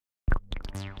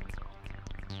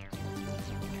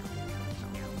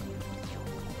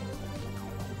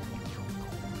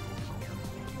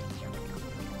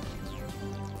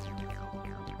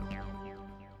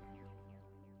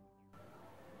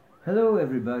Hello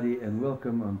everybody and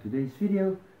welcome on today's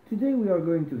video. Today we are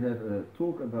going to have a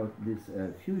talk about this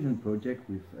fusion project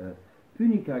with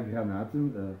Punica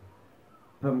Granatum,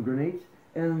 pomegranate,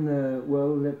 and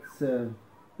well, let's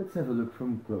have a look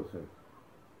from closer.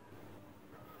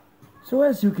 So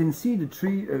as you can see, the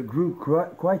tree grew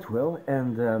quite well,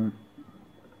 and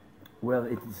well,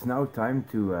 it is now time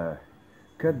to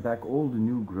cut back all the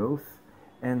new growth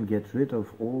and get rid of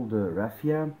all the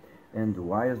raffia and the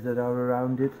wires that are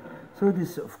around it. So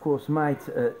this of course might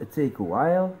take a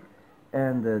while,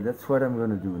 and that's what I'm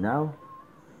gonna do now,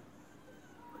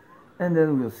 and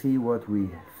then we'll see what we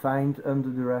find under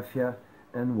the raffia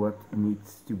and what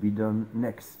needs to be done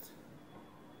next.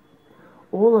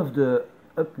 All of the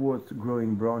upward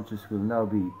growing branches will now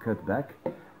be cut back,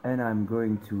 and I'm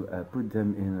going to put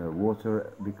them in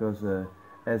water because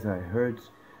as I heard,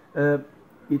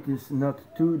 it is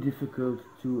not too difficult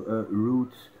to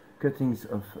root cuttings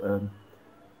of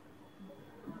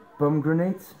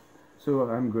pomegranates, so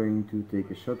I'm going to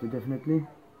take a shot definitely.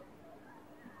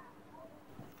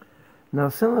 Now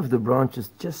some of the branches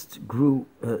just grew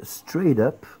straight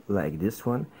up like this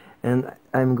one, and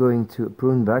I'm going to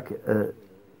prune back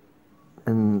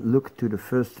and look to the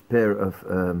first pair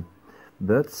of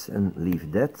buds and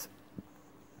leave that.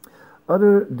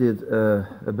 Other did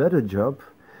a better job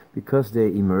because they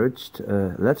emerged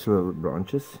lateral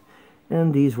branches,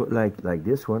 and these were like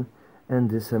this one, and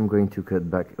this I'm going to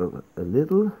cut back a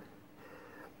little,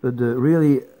 but the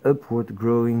really upward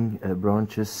growing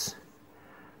branches,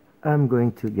 I'm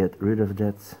going to get rid of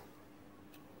that,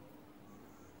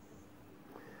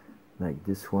 like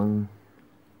this one,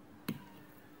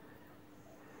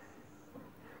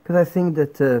 because I think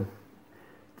that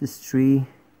this tree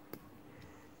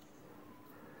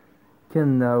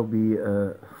can now be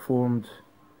formed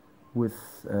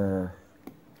with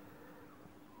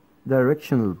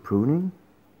directional pruning.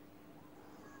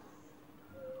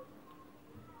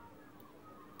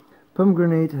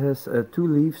 Pomegranate has two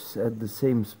leaves at the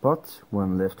same spot,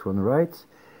 one left, one right,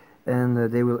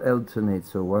 and they will alternate,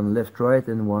 so one left, right,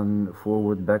 and one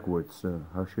forward, backwards.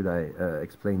 How should I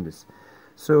explain this?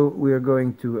 So we are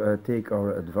going to take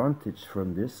our advantage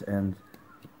from this and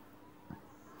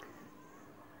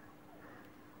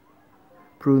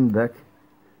prune back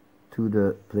to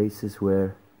the places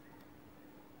where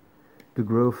the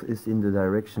growth is in the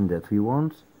direction that we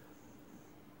want.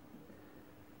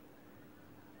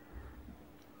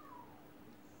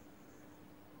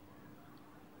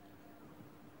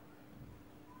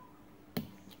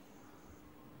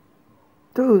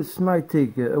 Those might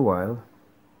take a while.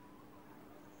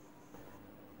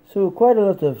 So quite a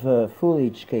lot of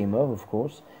foliage came off, of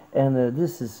course, and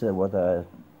this is what I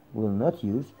will not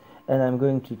use, and I'm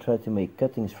going to try to make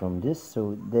cuttings from this.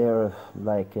 So they're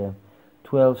like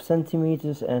 12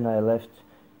 centimeters, and I left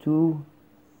 2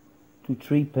 to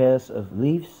 3 pairs of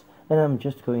leaves, and I'm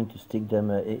just going to stick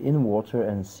them in water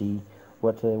and see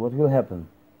what will happen.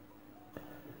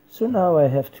 So now I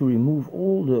have to remove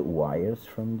all the wires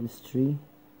from this tree,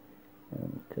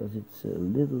 because it's a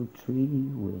little tree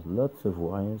with lots of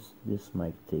wires. This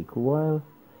might take a while.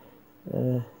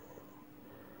 I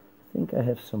think I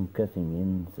have some cutting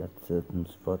in at certain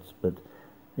spots, but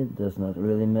it does not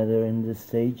really matter in this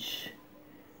stage.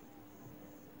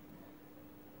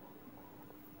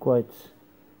 Quite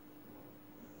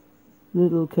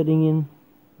little cutting in,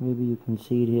 maybe you can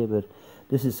see it here, but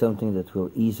this is something that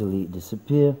will easily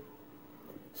disappear.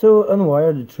 So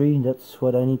unwire the tree, that's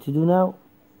what I need to do now.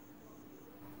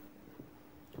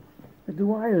 The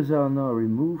wires are now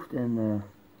removed, and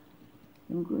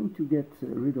I'm going to get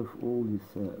rid of all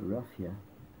this raffia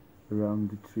around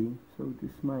the tree. So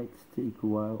this might take a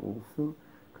while also,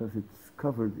 because it's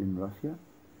covered in raffia.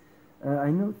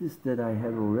 I noticed that I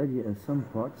have already some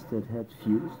parts that had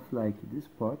fused, like this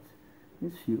part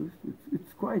is fused.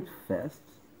 It's quite fast.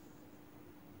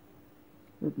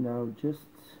 But now just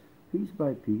piece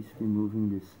by piece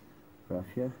removing this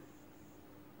raffia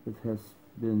that has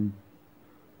been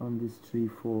on this tree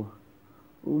for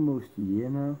almost a year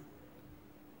now,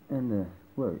 and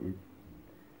well,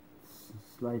 it's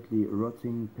slightly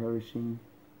rotting, perishing.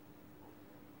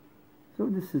 So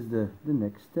this is the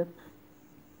next step.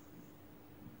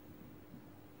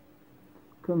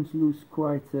 Comes loose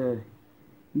quite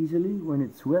easily when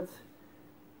it's wet.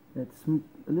 It's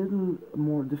a little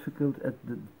more difficult at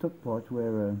the top part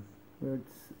where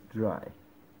it's dry.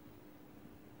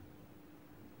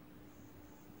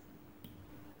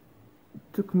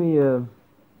 It took me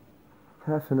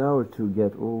half an hour to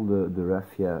get all the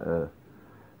raffia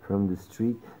from this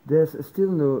tree. There's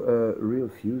still no real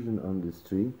fusion on this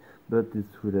tree, but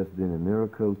it would have been a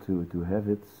miracle to have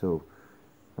it. So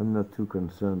I'm not too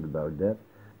concerned about that.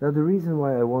 Now the reason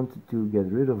why I wanted to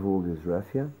get rid of all this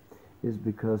raffia is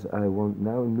because I want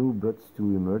now new buds to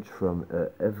emerge from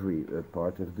every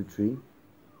part of the tree.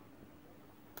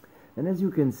 And as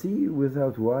you can see,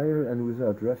 without wire and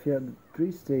without raffia, the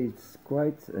tree stays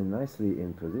quite nicely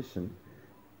in position.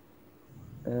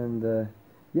 And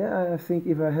yeah, I think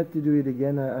if I had to do it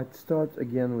again, I'd start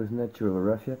again with natural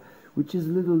raffia, which is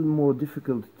a little more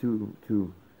difficult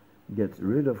to get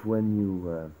rid of when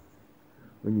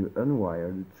you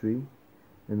unwire the tree,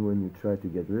 and when you try to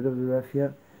get rid of the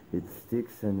raffia, it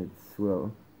sticks, and it's,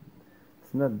 well,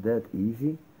 it's not that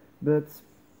easy. But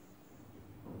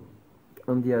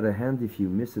on the other hand, if you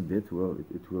miss a bit, well,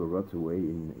 it will rot away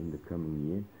in the coming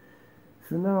year.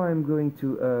 So now I'm going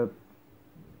to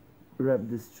wrap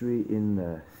this tree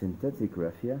in synthetic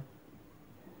raffia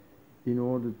in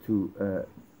order to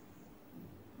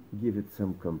give it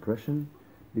some compression,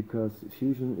 because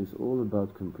fusion is all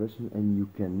about compression, and you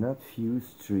cannot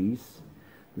fuse trees.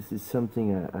 This is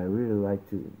something I really like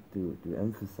to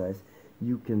emphasize.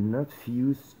 You cannot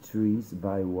fuse trees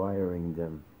by wiring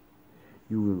them.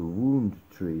 You will wound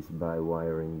trees by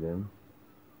wiring them.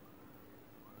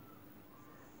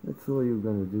 That's all you're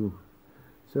gonna do.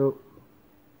 So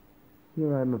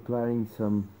here I'm applying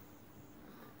some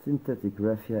synthetic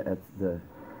raffia at the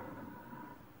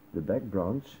back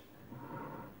branch.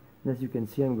 And as you can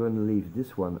see, I'm going to leave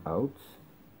this one out.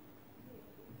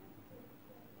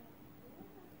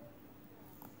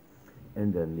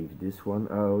 And then leave this one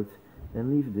out,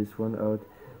 and leave this one out,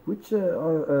 which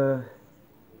are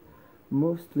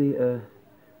mostly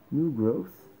new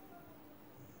growth.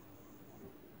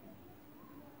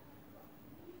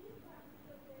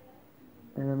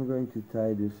 And I'm going to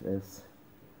tie this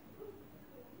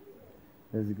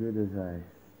as good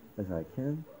as I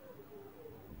can.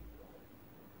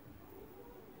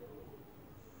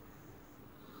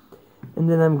 And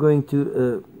then I'm going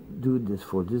to do this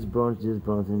for this branch,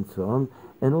 and so on,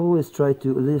 and always try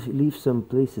to leave some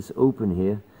places open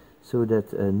here, so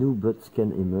that new buds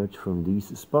can emerge from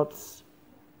these spots.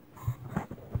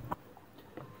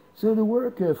 So the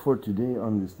work for today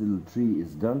on this little tree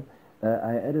is done.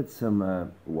 I added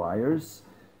some wires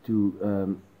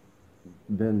to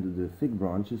bend the thick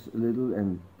branches a little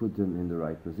and put them in the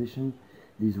right position.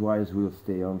 These wires will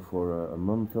stay on for a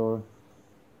month or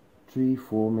 3,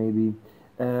 4 maybe.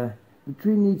 The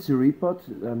tree needs a repot.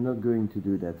 I'm not going to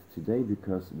do that today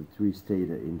because the tree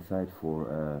stayed inside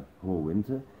for whole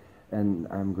winter, and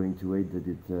I'm going to wait that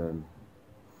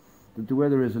that the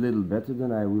weather is a little better.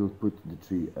 Then I will put the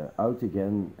tree out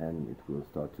again, and it will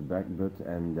start to back bud,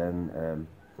 and then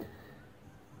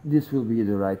this will be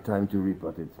the right time to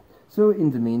repot it. So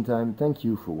in the meantime, thank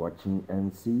you for watching,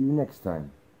 and see you next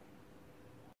time.